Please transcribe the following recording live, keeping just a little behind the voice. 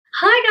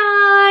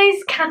Hi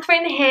guys,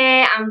 Catherine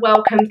here and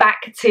welcome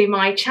back to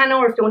my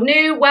channel. If you're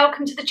new,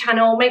 welcome to the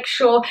channel. Make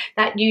sure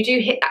that you do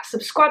hit that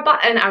subscribe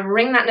button and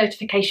ring that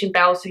notification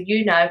bell so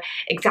you know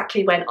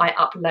exactly when I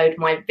upload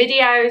my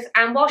videos.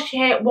 And whilst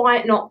you're here,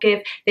 why not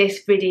give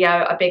this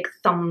video a big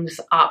thumbs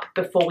up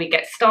before we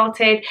get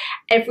started.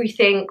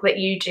 Everything that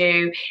you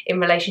do in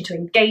relation to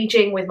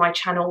engaging with my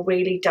channel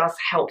really does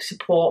help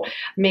support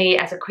me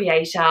as a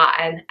creator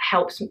and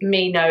helps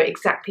me know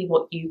exactly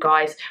what you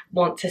guys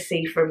want to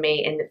see from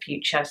me in the future.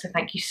 So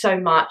thank you so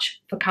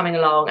much for coming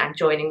along and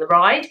joining the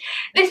ride.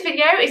 This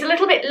video is a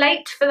little bit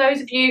late for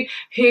those of you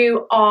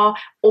who are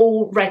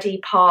already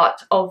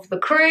part of the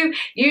crew.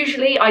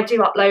 Usually I do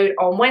upload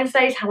on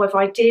Wednesdays, however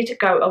I did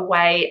go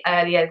away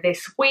earlier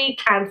this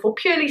week and for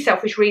purely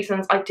selfish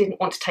reasons I didn't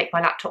want to take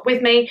my laptop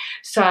with me,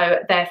 so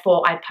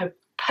therefore I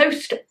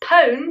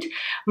postponed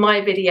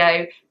my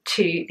video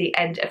to the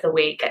end of the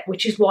week,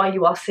 which is why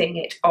you are seeing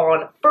it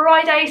on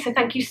Friday. So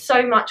thank you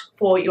so much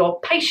for your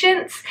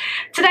patience.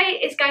 Today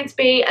is going to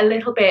be a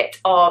little bit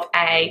of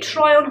a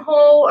try on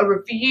haul, a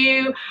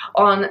review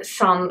on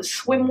some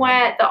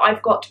swimwear that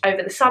I've got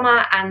over the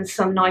summer and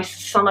some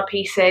nice summer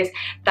pieces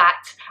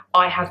that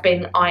I have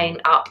been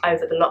eyeing up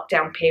over the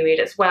lockdown period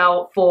as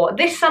well for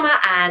this summer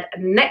and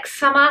next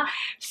summer.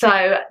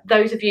 So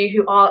those of you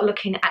who are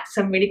looking at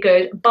some really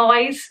good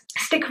buys,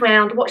 stick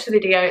around, watch the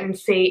video and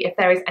see if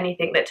there is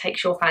anything that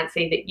takes your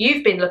fancy that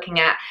you've been looking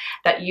at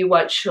that you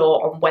weren't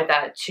sure on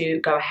whether to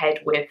go ahead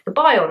with the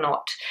buy or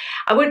not.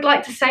 I would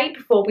like to say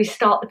before we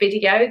start the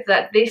video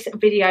that this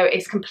video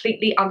is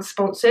completely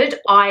unsponsored.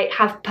 I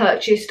have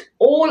purchased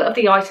all of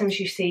the items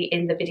you see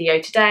in the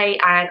video today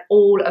and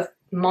all of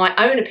my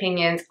own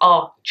opinions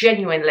are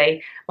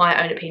genuinely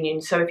my own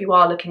opinions. So if you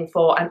are looking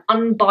for an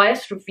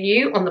unbiased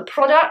review on the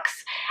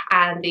products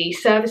and the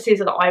services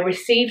that I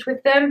received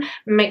with them,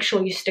 make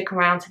sure you stick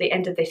around to the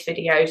end of this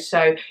video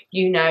so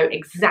you know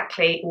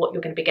exactly what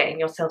you're going to be getting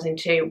yourselves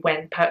into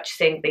when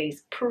purchasing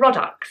these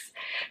products.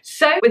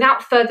 So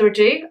without further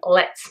ado,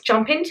 let's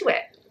jump into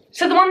it.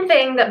 So the one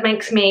thing that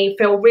makes me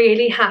feel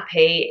really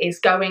happy is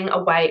going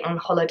away on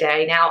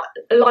holiday. Now,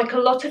 like a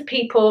lot of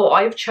people,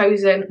 I've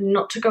chosen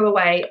not to go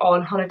away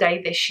on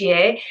holiday this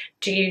year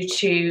due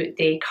to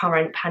the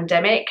current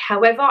pandemic.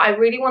 However, I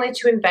really wanted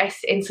to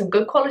invest in some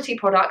good quality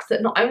products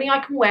that not only I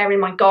can wear in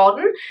my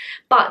garden,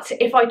 but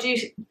if I do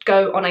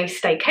go on a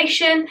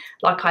staycation,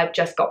 like I've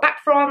just got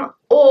back from,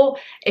 or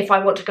if I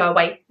want to go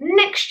away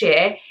next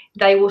year,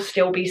 they will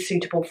still be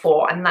suitable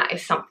for, and that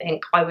is something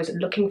I was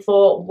looking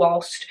for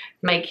whilst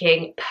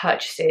making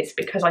purchases,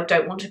 because I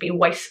don't want to be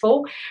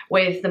wasteful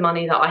with the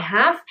money that I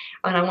have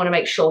and I want to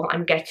make sure that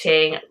I'm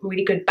getting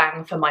really good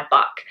bang for my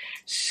buck.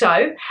 So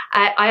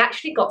I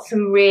actually got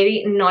some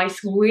really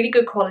nice, really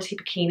good quality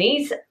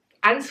bikinis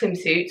and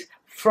swimsuits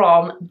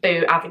from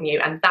BOUX Avenue,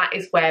 and that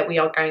is where we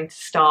are going to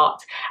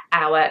start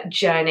our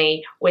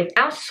journey with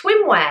our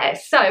swimwear.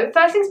 So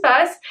first things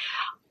first,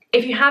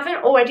 if you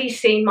haven't already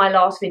seen my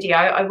last video,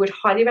 I would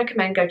highly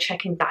recommend go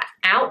checking that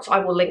out. I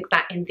will link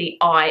that in the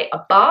eye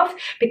above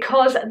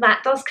because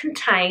that does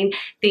contain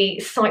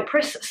the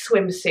Cyprus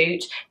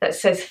swimsuit that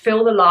says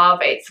Feel the Love.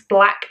 It's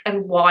black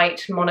and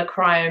white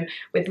monochrome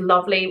with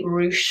lovely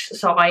ruche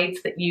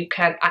sides that you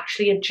can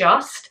actually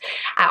adjust.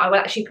 I will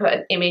actually put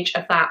an image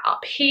of that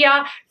up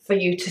here for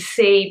you to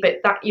see, but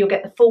that you'll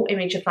get the full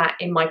image of that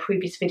in my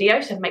previous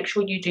video, so make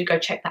sure you do go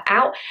check that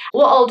out.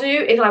 What I'll do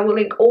is I will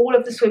link all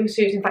of the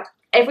swimsuits, in fact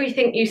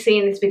everything you see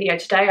in this video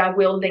today, I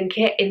will link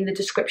it in the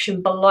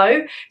description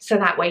below, so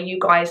that way you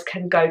guys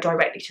can go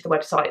directly to the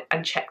website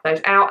and check those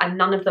out, and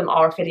none of them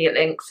are affiliate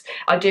links.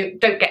 I don't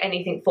get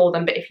anything for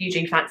them, but if you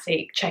do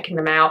fancy checking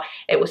them out,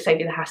 it will save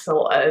you the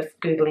hassle of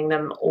googling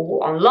them all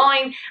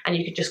online and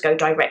you can just go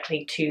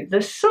directly to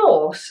the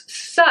source.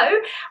 So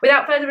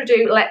without further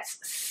ado, let's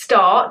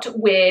start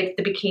with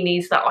the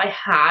bikinis that I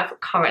have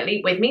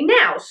currently with me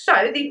now.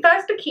 So the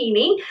first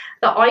bikini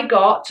that I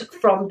got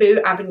from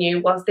BOUX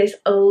Avenue was this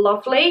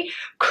lovely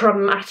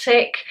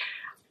chromatic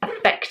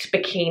effect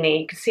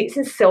bikini. You can see it's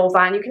in silver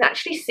and you can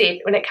actually see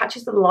it when it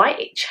catches the light.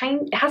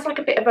 It has like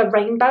a bit of a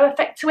rainbow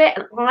effect to it,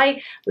 and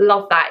I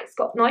love that. It's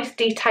got nice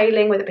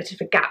detailing with a bit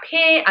of a gap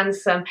here and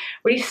some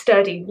really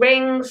sturdy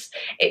rings.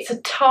 It's a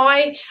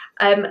tie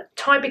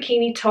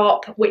bikini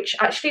top, which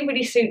actually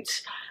really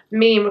suits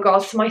me in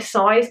regards to my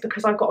size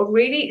because I've got a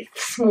really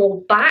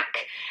small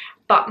back,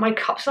 but my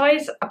cup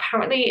size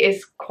apparently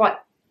is quite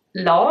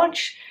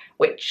large,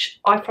 which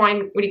I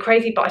find really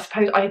crazy, but I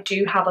suppose I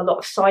do have a lot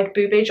of side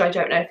boobage. I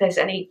don't know if there's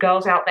any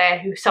girls out there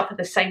who suffer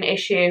the same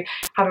issue,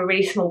 have a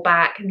really small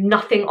back,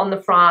 nothing on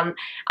the front,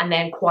 and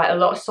then quite a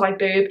lot of side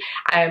boob.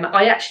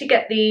 I actually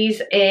get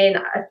these in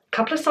a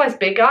couple of sizes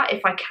bigger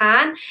if I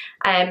can,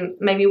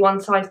 maybe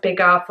one size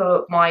bigger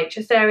for my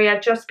chest area,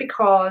 just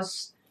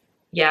because,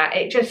 yeah,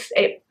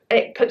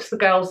 it puts the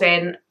girls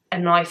in a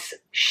nice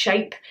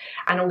shape,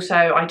 and also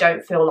I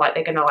don't feel like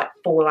they're gonna like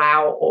fall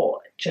out or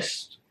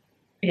just,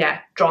 yeah,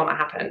 drama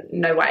happen,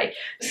 no way.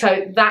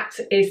 So that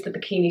is the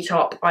bikini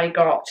top I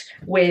got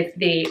with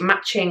the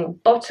matching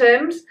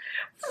bottoms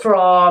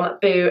from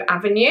BOUX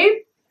Avenue.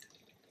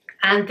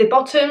 And the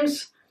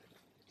bottoms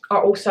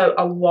are also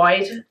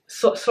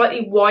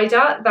slightly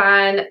wider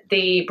than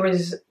the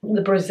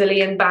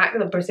Brazilian back,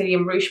 the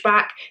Brazilian ruche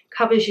back.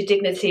 Covers your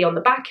dignity on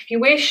the back if you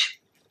wish.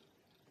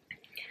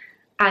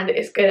 And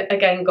it's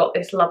again got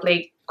this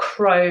lovely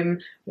chrome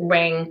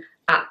ring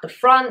at the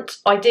front.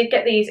 I did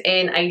get these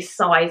in a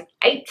size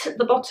 8 at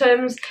the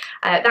bottoms.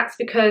 That's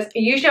because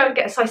usually I would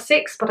get a size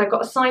 6, but I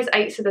got a size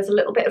 8, so there's a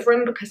little bit of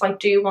room because I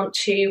do want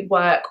to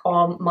work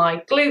on my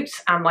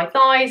glutes and my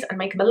thighs and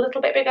make them a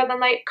little bit bigger than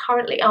they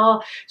currently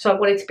are. So I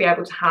wanted to be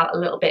able to have a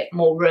little bit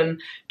more room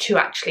to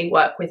actually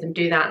work with and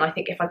do that. And I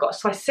think if I got a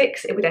size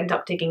 6, it would end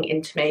up digging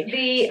into me.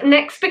 The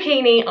next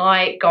bikini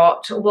I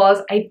got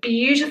was a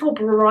beautiful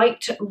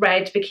bright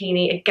red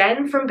bikini,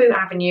 again from BOUX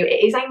Avenue.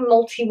 It is a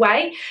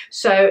multi-way,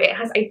 so it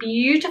has a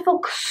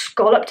beautiful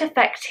scalloped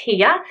effect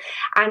here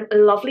and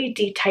lovely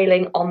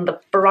detailing on the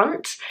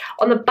front.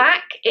 On the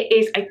back, it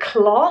is a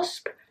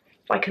clasp.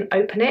 If I can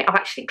open it, I've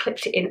actually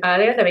clipped it in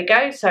earlier. There we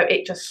go. So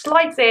it just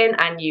slides in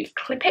and you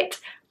clip it.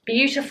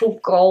 Beautiful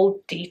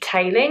gold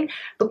detailing.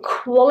 The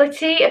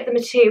quality of the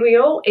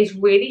material is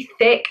really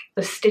thick.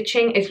 The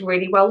stitching is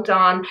really well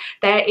done.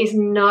 There is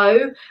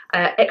no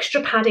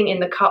extra padding in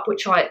the cup,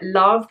 which I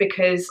love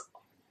because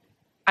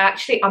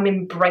I'm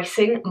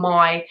embracing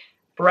my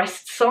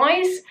breast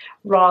size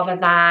rather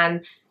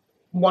than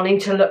wanting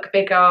to look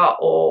bigger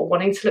or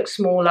wanting to look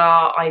smaller.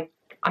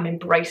 I'm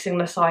embracing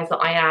the size that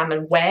I am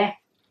and where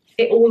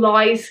it all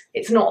lies.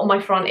 It's not on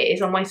my front, it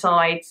is on my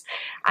sides,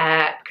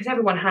 because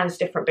everyone has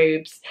different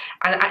boobs.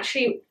 And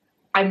actually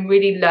I'm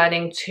really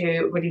learning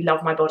to really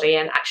love my body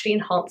and actually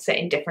enhance it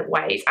in different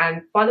ways.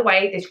 And by the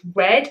way, this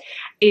red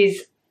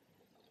is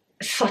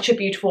such a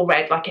beautiful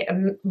red. Like, it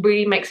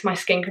really makes my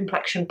skin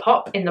complexion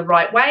pop in the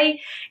right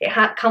way. It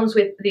comes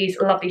with these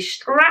lovely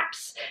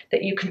straps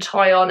that you can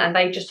tie on, and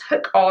they just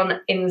hook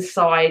on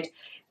inside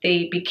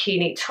the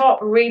bikini top,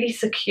 really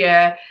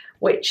secure,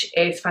 which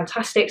is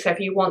fantastic. So if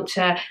you want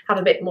to have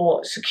a bit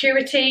more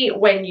security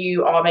when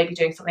you are maybe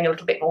doing something a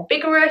little bit more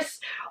vigorous,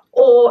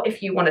 or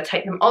if you want to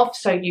take them off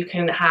so you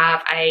can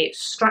have a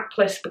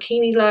strapless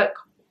bikini look,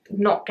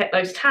 not get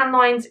those tan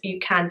lines, you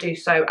can do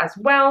so as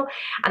well.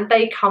 And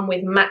they come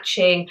with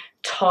matching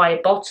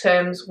tie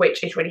bottoms,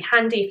 which is really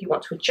handy if you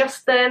want to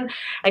adjust them.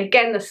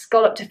 Again, the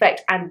scalloped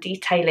effect and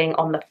detailing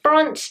on the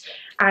front,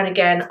 and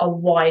again a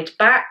wide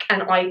back.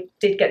 And I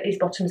did get these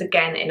bottoms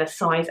again in a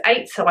size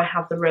 8, so I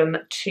have the room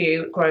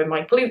to grow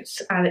my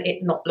glutes and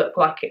it not look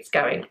like it's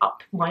going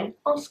up my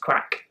arse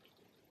crack.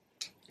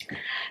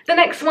 The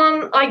next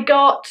one I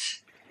got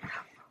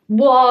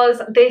was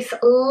this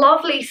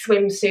lovely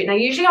swimsuit. Now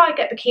usually I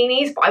get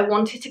bikinis, but I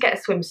wanted to get a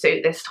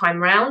swimsuit this time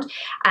round,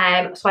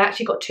 so I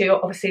actually got 2,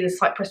 obviously the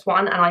Cyprus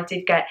one, and I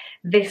did get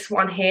this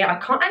one here. I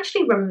can't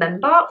actually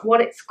remember what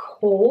it's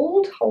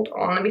called. Hold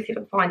on, let me see if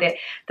I can find it.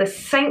 The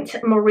Saint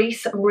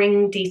Maurice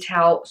ring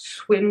detail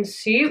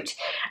swimsuit.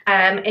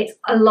 It's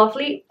a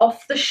lovely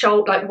off the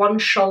shoulder, like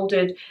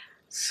one-shouldered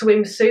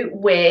swimsuit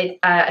with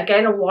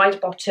again a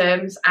wide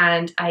bottoms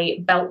and a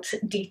belt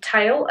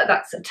detail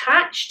that's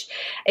attached.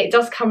 It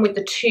does come with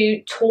the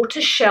 2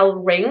 tortoiseshell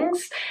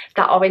rings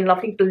that are in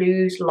lovely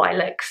blues,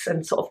 lilacs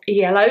and sort of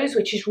yellows,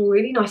 which is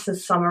really nice and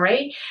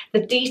summery.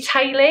 The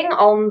detailing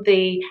on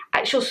the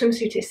actual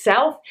swimsuit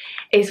itself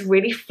is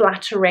really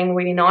flattering,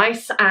 really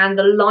nice, and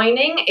the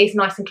lining is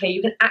nice and clear.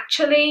 You can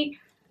actually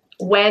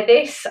wear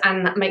this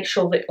and make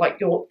sure that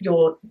like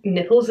your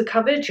nipples are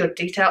covered, your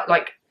detail,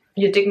 like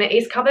your dignity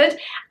is covered,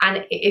 and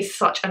it is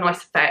such a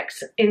nice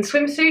effect. In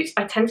swimsuits,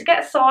 I tend to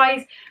get a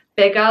size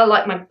bigger,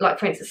 like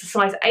for instance a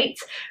size 8,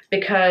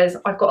 because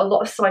I've got a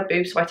lot of side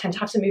boobs, so I tend to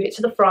have to move it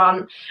to the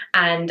front,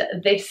 and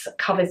this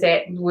covers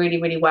it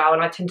really, really well.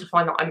 And I tend to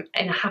find that I'm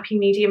in a happy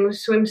medium with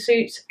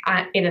swimsuits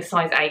in a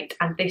size 8,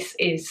 and this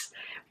is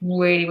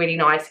really, really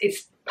nice.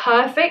 It's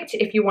perfect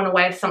if you want to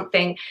wear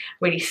something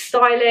really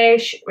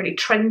stylish, really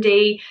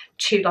trendy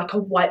to like a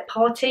white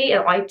party.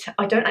 And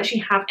I don't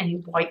actually have any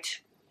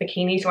white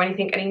bikinis or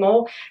anything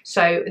anymore,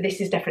 so this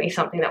is definitely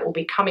something that will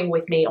be coming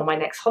with me on my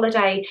next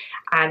holiday,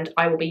 and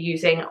I will be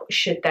using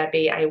should there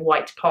be a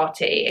white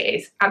party. It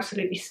is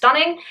absolutely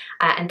stunning,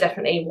 and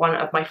definitely one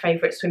of my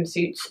favorite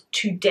swimsuits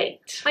to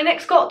date. I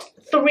next got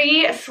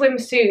 3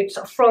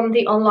 swimsuits from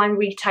the online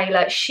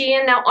retailer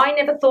Shein. Now I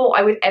never thought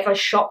I would ever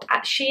shop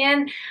at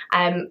Shein,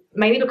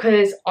 mainly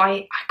because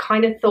I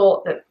kind of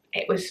thought that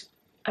it was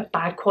a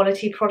bad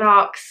quality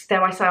products.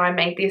 Dare I say, I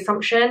made the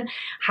assumption.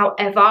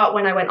 However,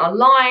 when I went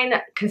online,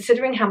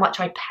 considering how much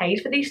I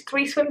paid for these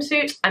 3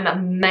 swimsuits, I'm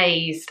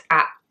amazed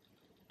at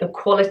the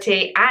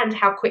quality and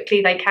how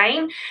quickly they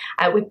came.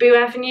 With BOUX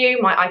Avenue,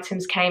 my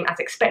items came as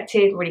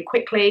expected really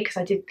quickly because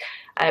I did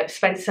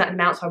spend a certain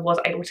amount, so I was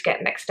able to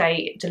get next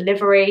day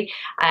delivery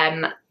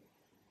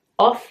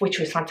off, which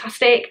was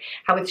fantastic.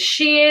 How with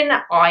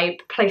Shein, I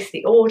placed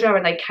the order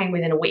and they came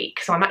within a week,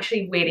 so I'm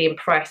actually really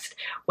impressed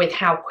with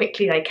how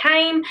quickly they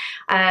came.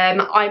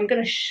 I'm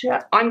gonna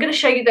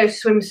show you those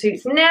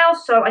swimsuits now.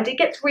 So I did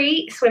get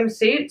 3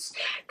 swimsuits.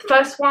 The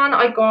first one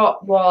I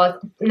got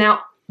was, now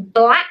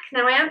black.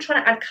 Now I am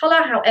trying to add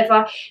colour,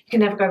 however, you can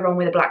never go wrong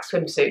with a black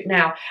swimsuit.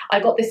 Now I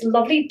got this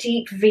lovely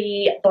deep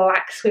V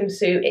black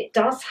swimsuit. It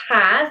does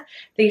have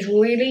these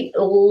really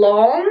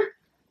long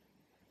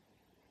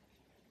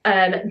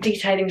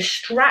detailing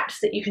straps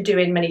that you can do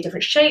in many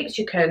different shapes.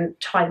 You can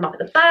tie them up at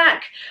the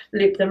back,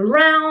 loop them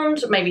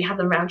round, maybe have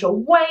them around your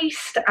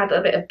waist, add a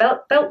bit of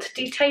belt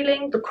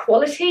detailing. The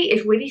quality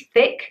is really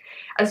thick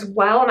as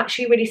well. I'm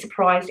actually really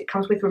surprised. It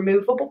comes with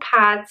removable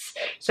pads,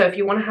 so if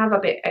you want to have a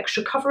bit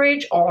extra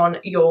coverage on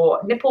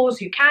your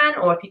nipples, you can,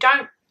 or if you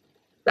don't,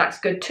 that's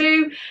good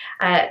too.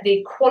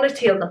 The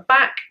quality on the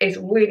back is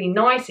really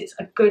nice. It's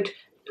a good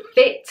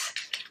fit.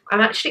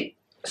 I'm actually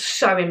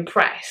so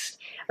impressed.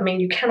 I mean,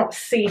 you cannot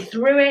see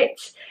through it.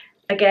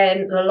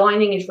 Again, the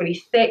lining is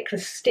really thick. The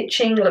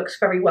stitching looks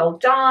very well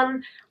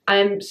done.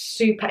 I'm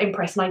super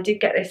impressed, and I did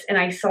get this in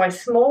a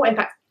size small. In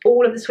fact,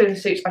 all of the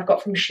swimsuits I've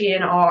got from Shein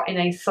are in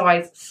a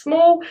size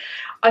small.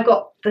 I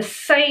got the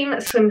same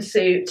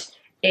swimsuit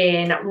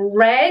in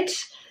red.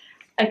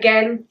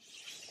 Again,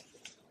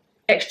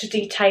 extra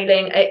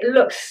detailing. It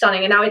looks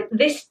stunning. And now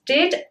this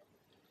did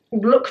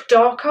look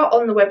darker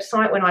on the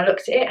website when I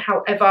looked at it.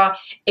 However,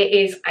 it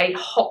is a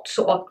hot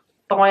sort of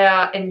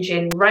fire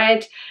engine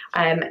red.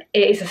 It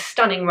is a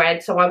stunning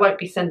red, so I won't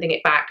be sending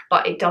it back,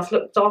 but it does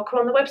look darker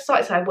on the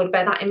website, so I would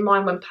bear that in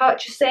mind when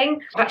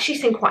purchasing. I've actually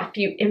seen quite a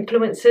few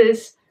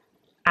influencers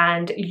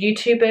and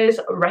YouTubers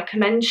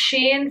recommend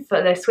Shein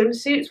for their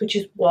swimsuits, which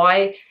is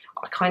why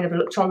I kind of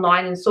looked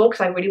online and saw,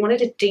 because I really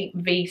wanted a deep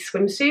V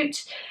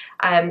swimsuit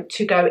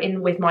to go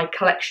in with my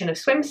collection of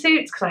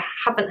swimsuits, because I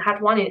haven't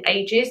had one in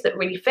ages that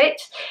really fit.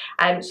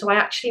 So I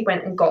actually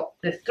went and got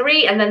the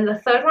 3, and then the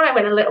third one I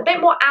went a little bit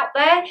more out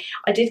there.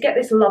 I did get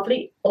this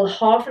lovely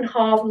half and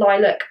half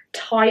lilac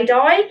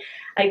tie-dye.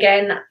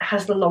 Again,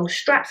 has the long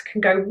straps,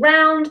 can go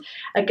round.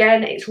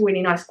 Again, it's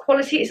really nice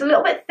quality. It's a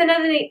little bit thinner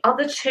than the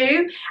other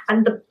two,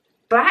 and the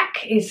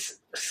back is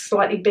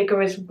slightly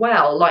bigger as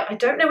well. Like, I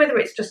don't know whether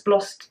it's just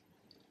lost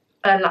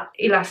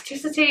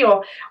elasticity,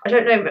 or I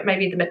don't know,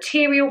 maybe the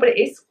material, but it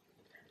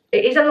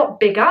is a lot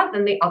bigger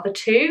than the other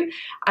two.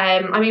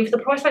 I mean, for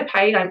the price I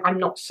paid, I'm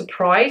not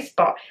surprised,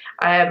 but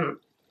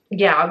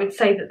yeah, I would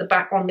say that the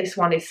back on this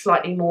one is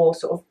slightly more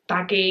sort of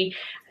baggy,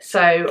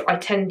 so I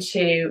tend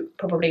to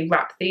probably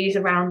wrap these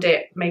around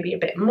it maybe a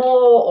bit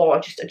more,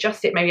 or just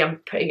adjust it. Maybe I'm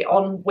putting it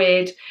on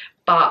weird,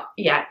 but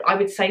yeah, I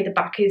would say the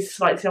back is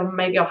slightly,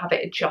 maybe I'll have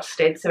it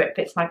adjusted so it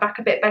fits my back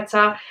a bit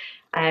better,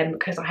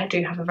 because I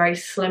do have a very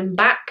slim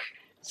back.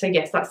 So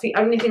yes, that's the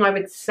only thing I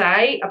would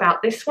say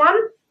about this one.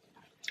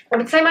 I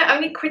would say my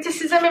only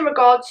criticism in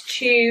regards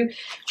to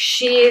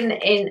Shein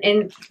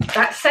in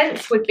that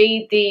sense would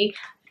be the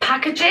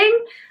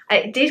packaging.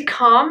 It did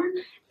come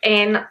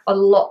in a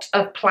lot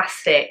of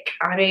plastic.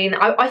 I mean,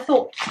 I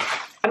thought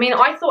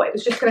it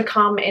was just going to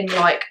come in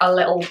like a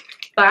little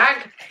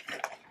bag,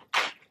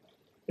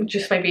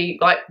 just maybe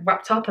like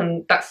wrapped up,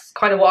 and that's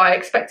kind of what I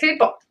expected,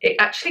 but it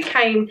actually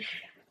came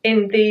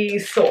in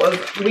these sort of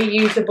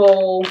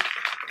reusable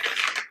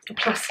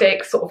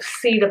plastic sort of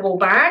sealable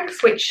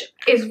bags, which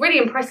is really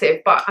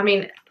impressive. But I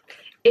mean,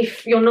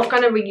 if you're not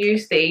going to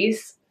reuse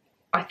these,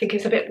 I think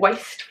it's a bit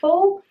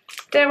wasteful,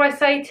 dare I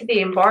say, to the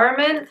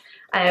environment.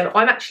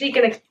 I'm actually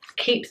going to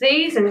keep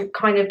these and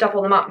kind of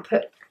double them up and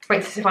put, for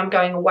instance, if I'm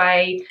going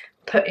away,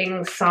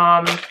 putting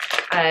some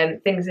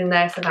things in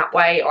there, so that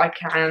way I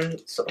can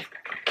sort of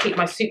keep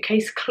my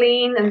suitcase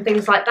clean and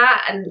things like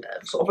that, and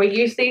sort of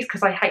reuse these,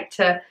 because I'd hate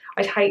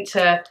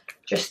to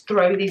just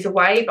throw these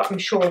away, but I'm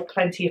sure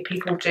plenty of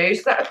people do.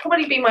 So that would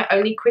probably be my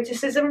only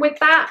criticism with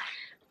that.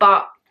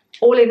 But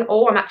all in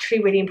all, I'm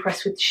actually really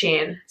impressed with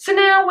Shein. So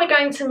now we're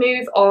going to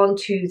move on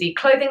to the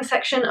clothing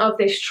section of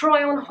this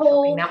try-on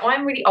haul. Now,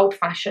 I'm really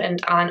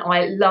old-fashioned and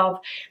I love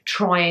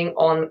trying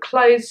on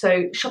clothes,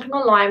 so shopping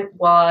online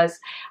was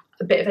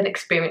a bit of an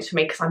experience for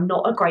me, because I'm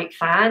not a great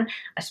fan,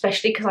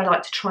 especially because I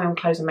like to try on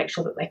clothes and make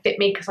sure that they fit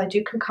me, because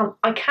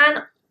I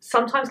can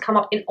sometimes come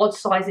up in odd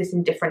sizes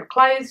in different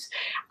clothes,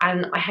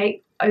 and I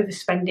hate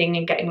overspending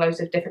and getting loads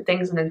of different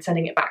things and then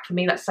sending it back. For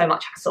me, that's so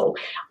much hassle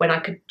when I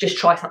could just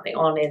try something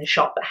on in a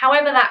shop. But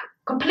however, that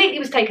completely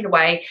was taken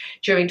away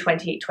during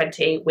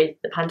 2020 with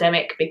the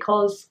pandemic,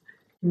 because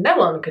no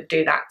one could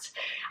do that.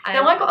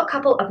 Now, I got a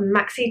couple of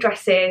maxi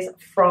dresses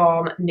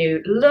from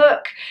New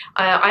Look.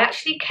 I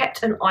actually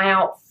kept an eye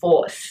out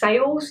for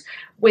sales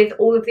with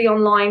all of the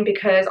online,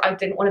 because I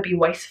didn't want to be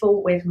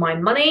wasteful with my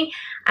money,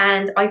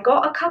 and I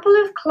got a couple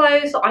of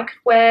clothes that I could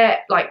wear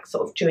like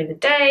sort of during the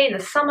day in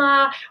the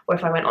summer, or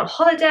if I went on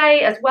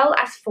holiday, as well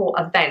as for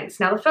events.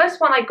 Now, the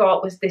first one I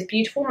got was this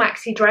beautiful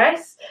maxi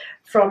dress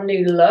from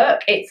New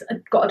Look. It's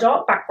got a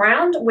dark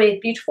background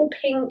with beautiful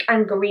pink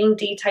and green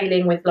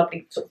detailing with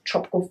lovely sort of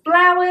tropical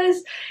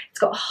flowers. It's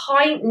got a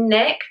high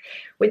neck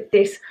with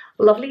this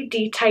lovely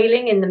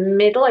detailing in the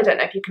middle. I don't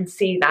know if you can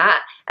see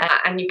that,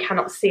 and you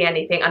cannot see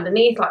anything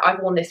underneath. Like,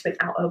 I've worn this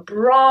without a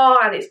bra,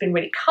 and it's been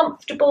really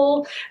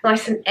comfortable,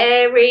 nice and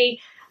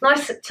airy.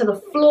 nice to the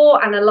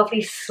floor and a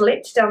lovely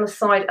slit down the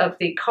side of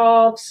the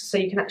calves, so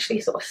you can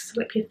actually sort of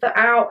slip your foot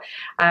out.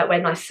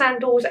 Wear nice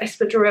sandals,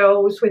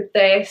 espadrilles with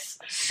this.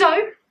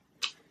 So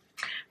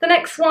the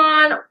next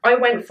one I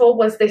went for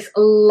was this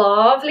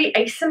lovely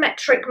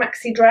asymmetric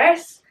maxi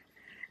dress.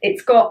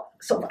 It's got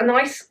sort of a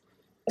nice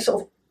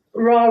sort of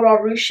rah-rah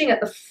ruching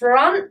at the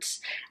front,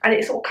 and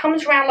it sort of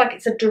comes around like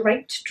it's a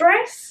draped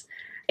dress.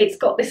 It's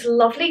got this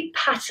lovely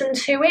pattern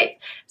to it.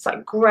 It's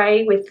like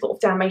grey with sort of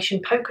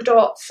Dalmatian polka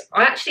dots.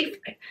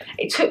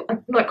 It took,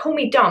 like, call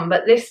me dumb,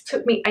 but this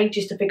took me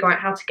ages to figure out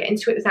how to get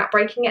into it without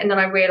breaking it, and then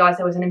I realised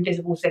there was an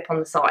invisible zip on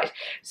the side.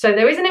 So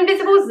there is an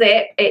invisible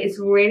zip. It is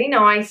really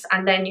nice,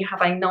 and then you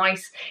have a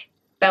nice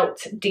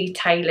belt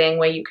detailing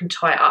where you can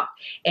tie it up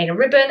in a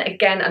ribbon.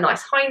 Again, a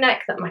nice high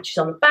neck that matches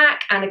on the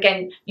back, and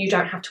again, you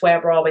don't have to wear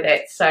a bra with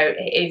it, so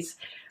it is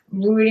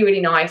really,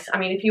 really nice. I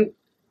mean, if you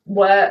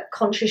were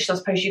conscious, I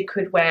suppose you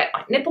could wear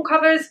like nipple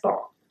covers, but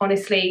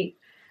honestly,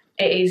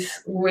 it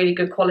is really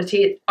good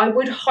quality. I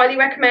would highly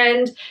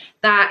recommend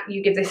that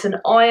you give this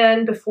an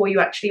iron before you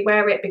actually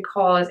wear it,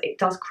 because it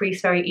does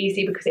crease very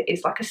easy because it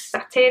is like a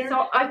satin.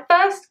 So I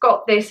first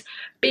got this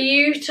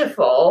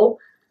beautiful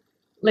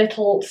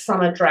little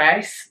summer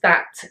dress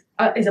that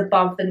is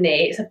above the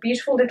knee. It's a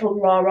beautiful little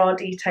rah-rah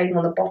detailing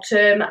on the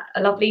bottom,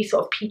 a lovely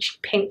sort of peachy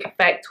pink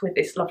effect with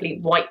this lovely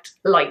white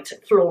light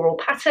floral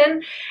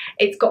pattern.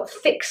 It's got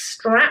thick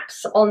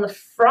straps on the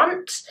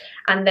front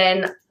and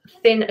then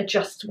thin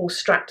adjustable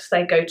straps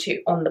they go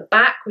to on the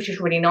back, which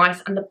is really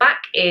nice. And the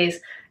back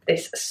is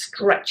this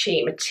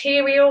stretchy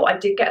material. I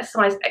did get a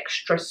size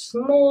extra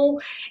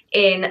small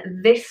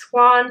in this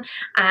one,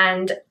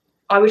 and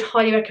I would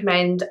highly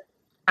recommend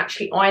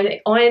actually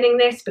ironing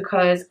this,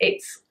 because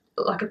it's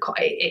like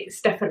it's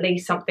definitely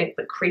something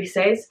that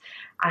creases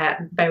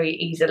very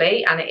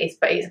easily, and it's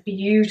a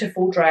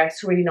beautiful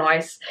dress, really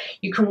nice.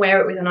 You can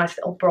wear it with a nice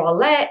little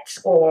bralette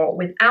or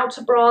without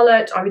a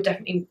bralette.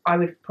 I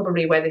would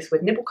probably wear this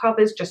with nipple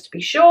covers just to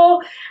be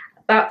sure.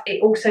 But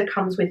it also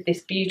comes with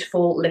this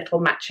beautiful little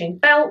matching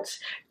belt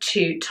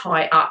to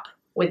tie up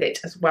with it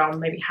as well,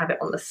 maybe have it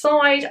on the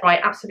side. I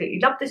absolutely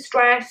love this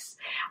dress.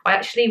 I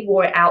actually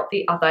wore it out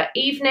the other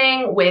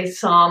evening with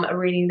some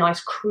really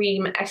nice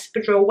cream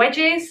espadrille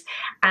wedges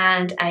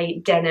and a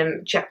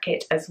denim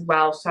jacket as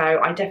well. So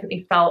I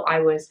definitely felt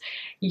I was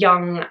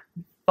young,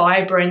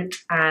 vibrant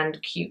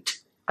and cute.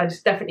 I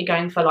was definitely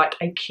going for like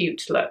a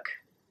cute look.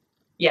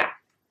 Yeah,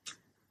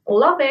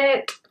 love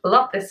it.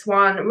 Love this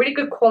one. Really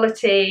good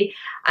quality.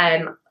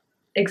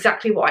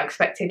 Exactly what I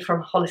expected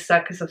from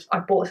Hollister, because I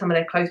bought some of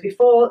their clothes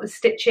before. The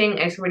stitching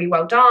is really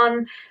well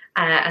done,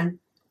 and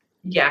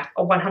yeah,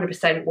 I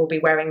 100% will be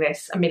wearing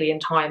this a million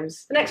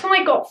times. The next one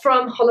I got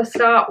from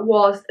Hollister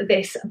was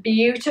this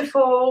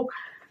beautiful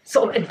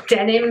sort of a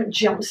denim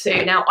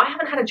jumpsuit. Now, I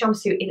haven't had a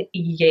jumpsuit in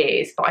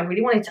years, but I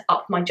really wanted to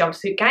up my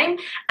jumpsuit game,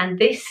 and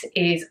this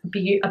is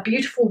a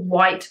beautiful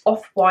white,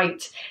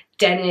 off-white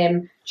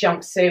denim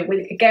jumpsuit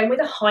with, again,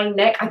 with a high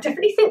neck. I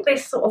definitely think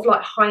this sort of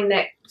like high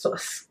neck sort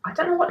of, I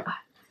don't know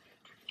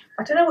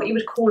what you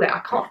would call it. I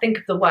can't think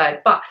of the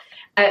word, but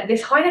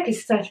this high neck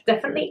is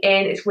definitely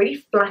in. It's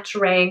really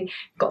flattering.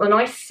 Got the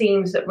nice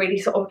seams that really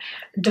sort of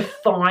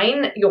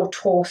define your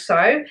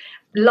torso.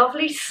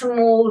 Lovely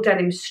small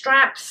denim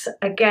straps.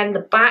 Again, the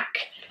back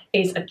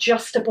is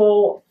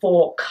adjustable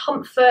for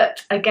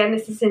comfort. Again,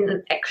 this is in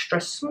an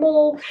extra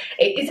small.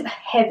 It is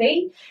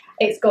heavy.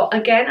 It's got,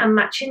 again, a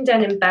matching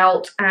denim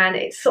belt, and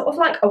it's sort of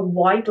like a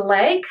wide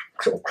leg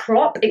sort of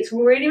crop. It's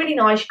really, really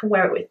nice. You can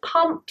wear it with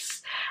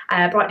pumps,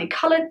 brightly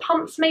coloured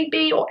pumps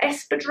maybe, or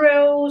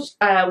espadrilles,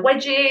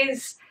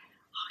 wedges,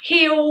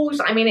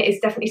 heels. I mean, it is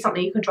definitely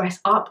something you can dress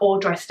up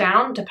or dress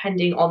down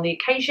depending on the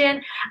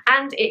occasion,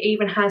 and it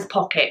even has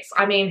pockets.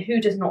 I mean,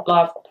 who does not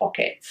love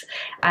pockets?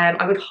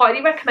 I would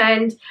highly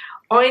recommend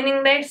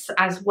ironing this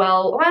as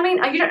well. I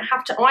mean, you don't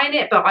have to iron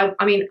it, but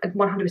I mean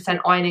 100%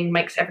 ironing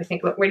makes everything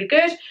look really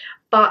good,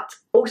 but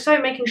also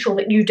making sure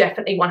that you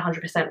definitely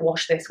 100%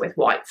 wash this with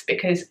whites,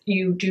 because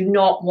you do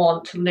not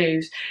want to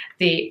lose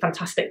the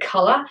fantastic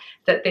colour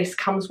that this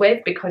comes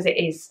with, because it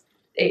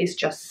is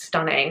just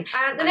stunning.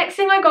 And the next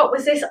thing I got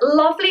was this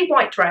lovely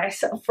white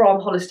dress from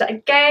Hollister.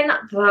 Again,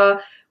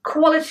 the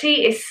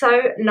quality is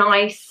so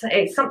nice.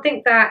 It's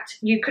something that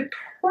you could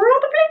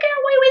probably get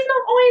away with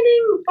not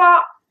ironing,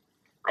 but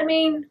I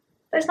mean,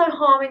 there's no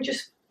harm in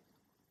just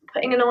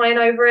putting an iron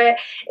over it.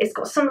 It's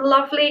got some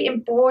lovely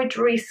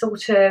embroidery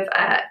sort of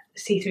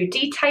see-through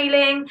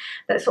detailing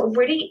that sort of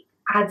really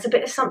adds a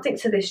bit of something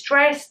to this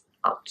dress.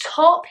 Up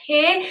top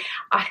here,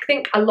 I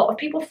think a lot of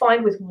people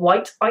find with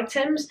white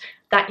items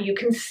that you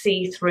can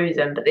see through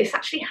them, but this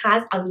actually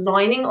has a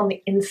lining on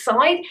the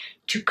inside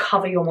to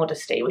cover your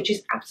modesty, which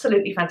is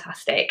absolutely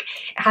fantastic.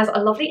 It has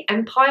a lovely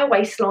empire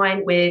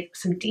waistline with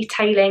some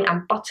detailing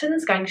and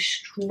buttons going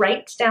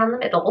straight down the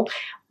middle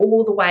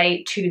all the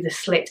way to the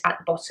slit at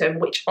the bottom,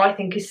 which I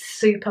think is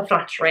super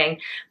flattering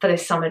for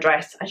this summer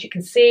dress. As you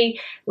can see,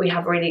 we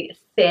have really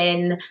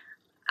thin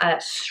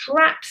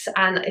straps,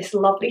 and this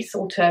lovely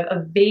sort of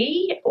a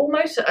V,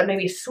 almost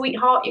maybe a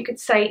sweetheart you could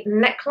say,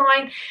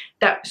 neckline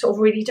that sort of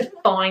really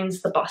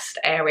defines the bust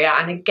area.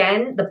 And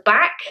again, the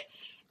back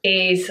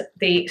is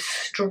the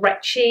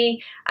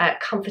stretchy,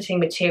 comforting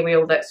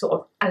material that sort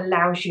of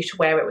allows you to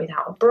wear it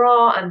without a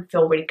bra and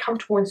feel really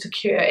comfortable and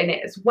secure in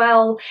it as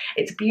well.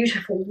 It's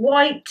beautiful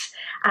white,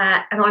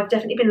 and I've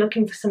definitely been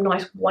looking for some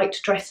nice white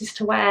dresses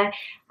to wear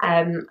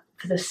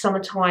for the summer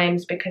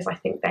times, because I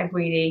think they're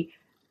really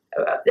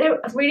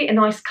a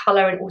nice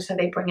colour, and also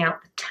they bring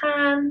out the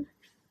tan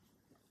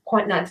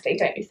quite nicely,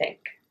 don't you think?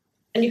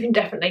 And you can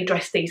definitely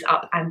dress these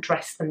up and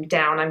dress them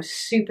down. I'm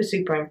super,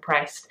 super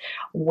impressed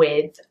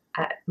with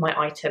my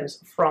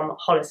items from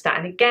Hollister.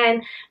 And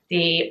again,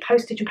 the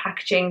postage and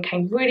packaging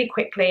came really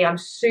quickly. I'm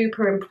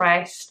super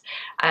impressed.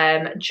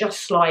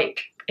 Just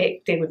like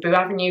it did with Boo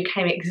Avenue,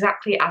 came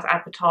exactly as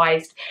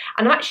advertised.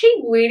 And I'm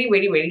actually really,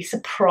 really, really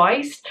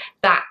surprised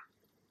that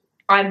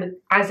I'm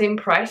as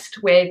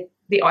impressed with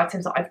the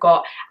items that I've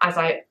got as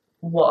I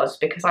was,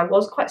 because I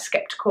was quite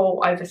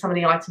skeptical over some of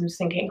the items,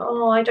 thinking,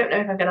 oh, I don't know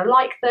if I'm going to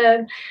like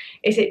them.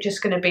 Is it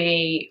just going to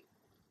be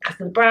because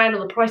of the brand or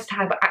the price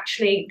tag? But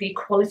actually the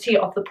quality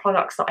of the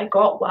products that I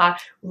got were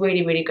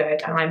really, really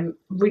good, and I'm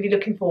really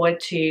looking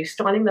forward to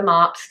styling them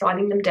up,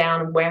 styling them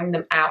down, and wearing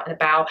them out and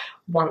about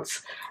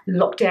once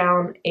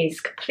lockdown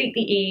is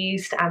completely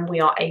eased and we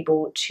are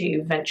able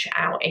to venture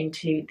out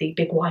into the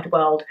big wide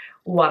world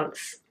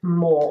once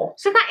more.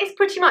 So that is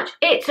pretty much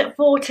it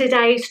for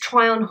today's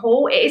try on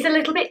haul. It is a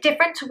little bit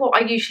different to what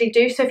I usually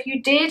do, so if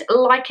you did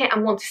like it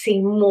and want to see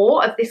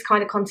more of this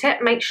kind of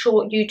content, make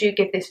sure you do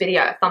give this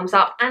video a thumbs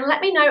up and let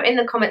me know in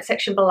the comment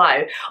section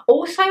below.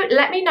 Also,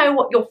 let me know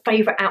what your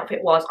favorite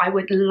outfit was. I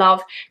would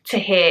love to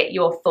hear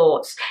your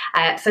thoughts,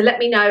 so let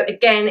me know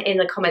again in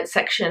the comment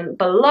section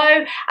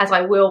below, as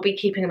I will be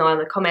keeping an eye on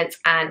the comments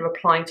and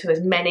replying to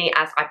as many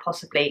as I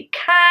possibly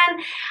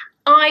can.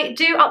 I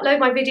do upload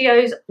my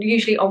videos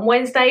usually on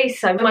Wednesdays,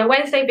 so my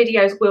Wednesday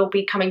videos will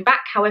be coming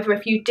back. However,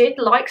 if you did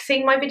like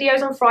seeing my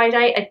videos on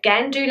Friday,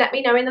 again, do let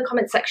me know in the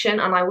comment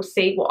section and I will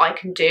see what I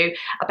can do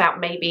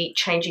about maybe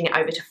changing it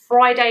over to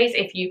Fridays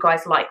if you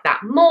guys like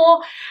that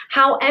more.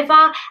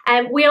 However,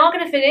 we are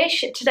going to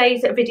finish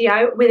today's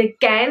video with,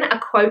 again, a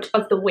quote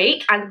of the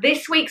week, and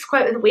this week's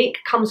quote of the week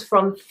comes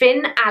from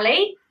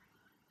Finale.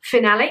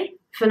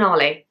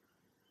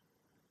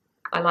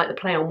 I like the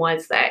play on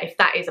words there, if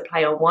that is a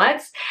play on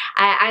words.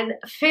 And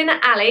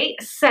Finale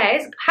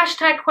says,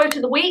 hashtag quote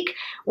of the week,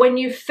 when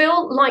you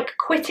feel like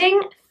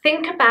quitting,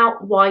 think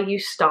about why you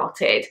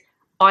started.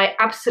 I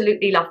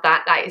absolutely love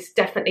that. That is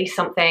definitely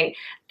something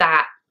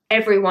that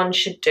everyone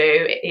should do.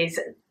 It is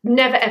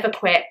never ever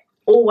quit,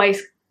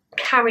 always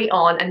carry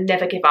on and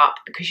never give up,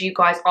 because you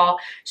guys are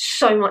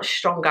so much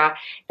stronger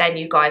than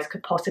you guys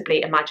could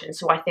possibly imagine.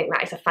 So I think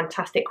that is a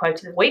fantastic quote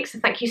of the week. So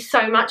thank you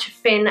so much,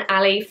 Finn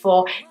Ali,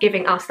 for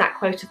giving us that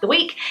quote of the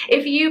week.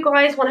 If you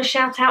guys want to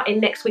shout out in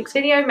next week's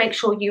video, make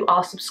sure you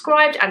are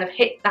subscribed and have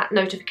hit that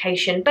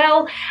notification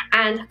bell,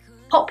 and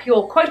pop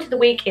your quote of the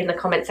week in the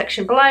comment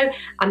section below,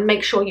 and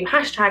make sure you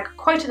hashtag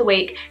quote of the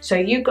week so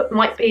you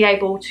might be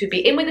able to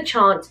be in with a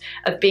chance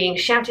of being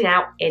shouted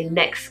out in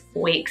next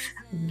week's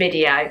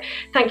video.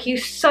 Thank you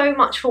so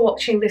much for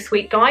watching this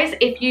week, guys.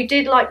 If you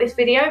did like this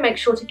video, make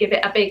sure to give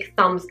it a big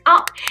thumbs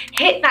up,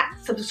 hit that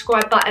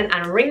subscribe button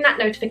and ring that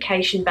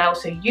notification bell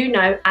so you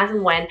know as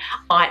and when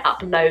I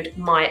upload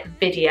my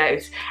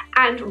videos.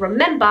 And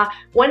remember,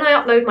 when I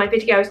upload my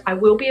videos, I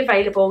will be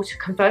available to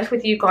converse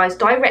with you guys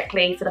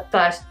directly for the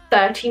first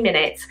 30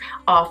 minutes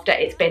after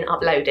it's been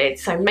uploaded.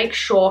 So make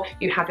sure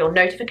you have your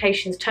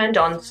notifications turned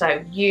on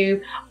so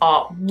you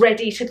are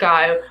ready to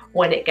go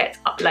when it gets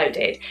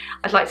uploaded.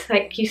 I'd like to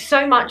thank you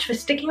so much for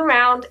sticking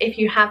around if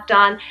you have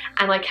done,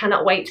 and I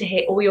cannot wait to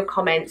hear all your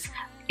comments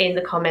in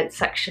the comments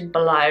section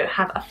below.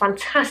 Have a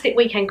fantastic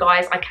weekend,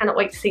 guys. I cannot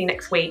wait to see you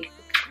next week.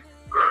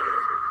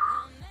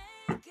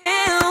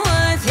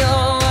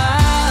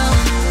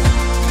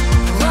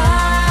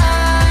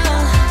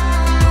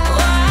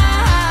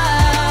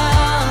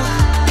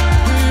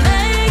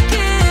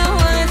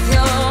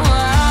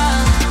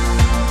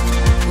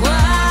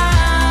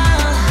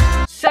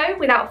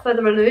 Without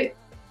further ado,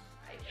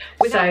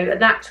 so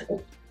that